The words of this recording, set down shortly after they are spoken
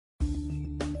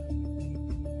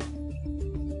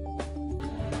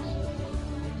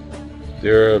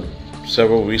There are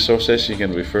several resources you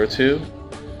can refer to.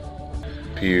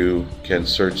 You can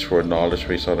search for Knowledge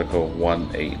Base Article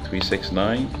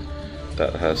 18369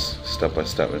 that has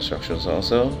step-by-step instructions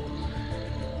also.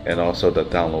 And also the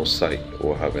download site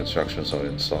will have instructions on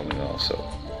installing also.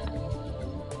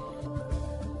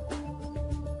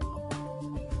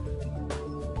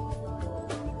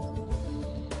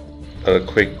 A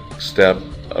quick step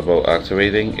about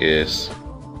activating is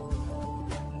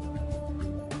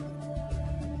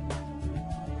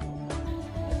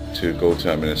to go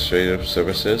to Administrative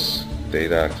Services,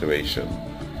 Data Activation,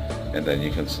 and then you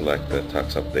can select the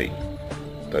tax update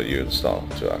that you install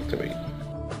to activate.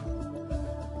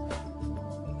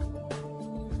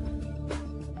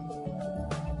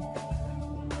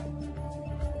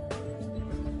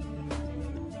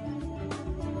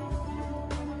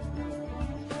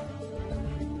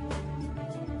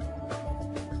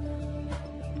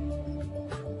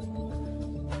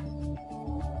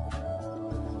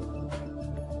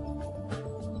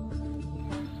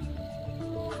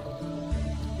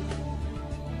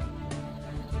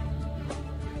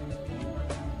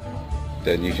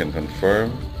 Then you can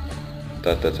confirm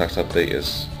that the tax update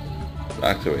is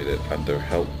activated under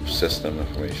Help System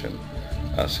Information,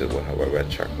 as it will have a red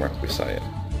check mark beside it.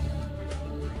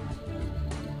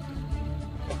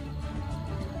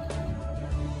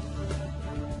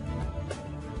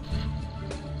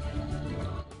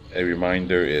 A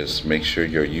reminder is make sure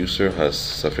your user has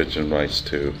sufficient rights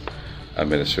to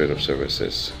administrative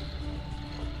services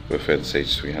within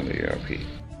Sage 300 ERP.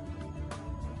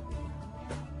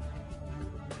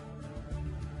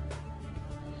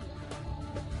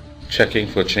 Checking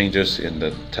for changes in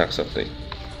the tax update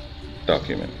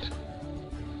document.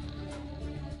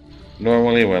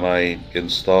 Normally when I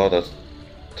install the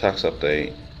tax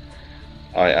update,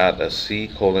 I add a C: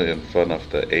 in front of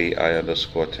the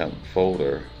AI_temp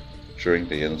folder during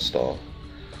the install,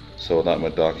 so that my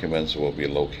documents will be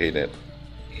located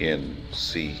in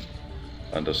C_AI_temp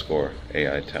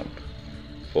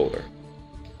folder.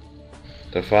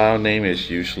 The file name is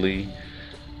usually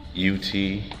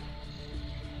UT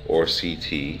or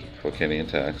CT for Canadian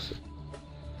tax,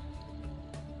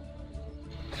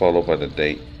 followed by the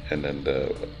date and then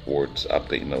the words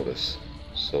update notice.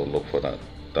 So look for that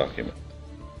document.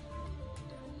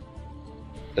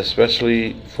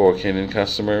 Especially for Canadian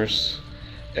customers,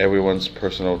 everyone's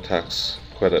personal tax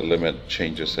credit limit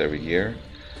changes every year.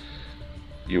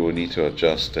 You will need to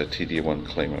adjust the TD1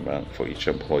 claim amount for each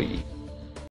employee.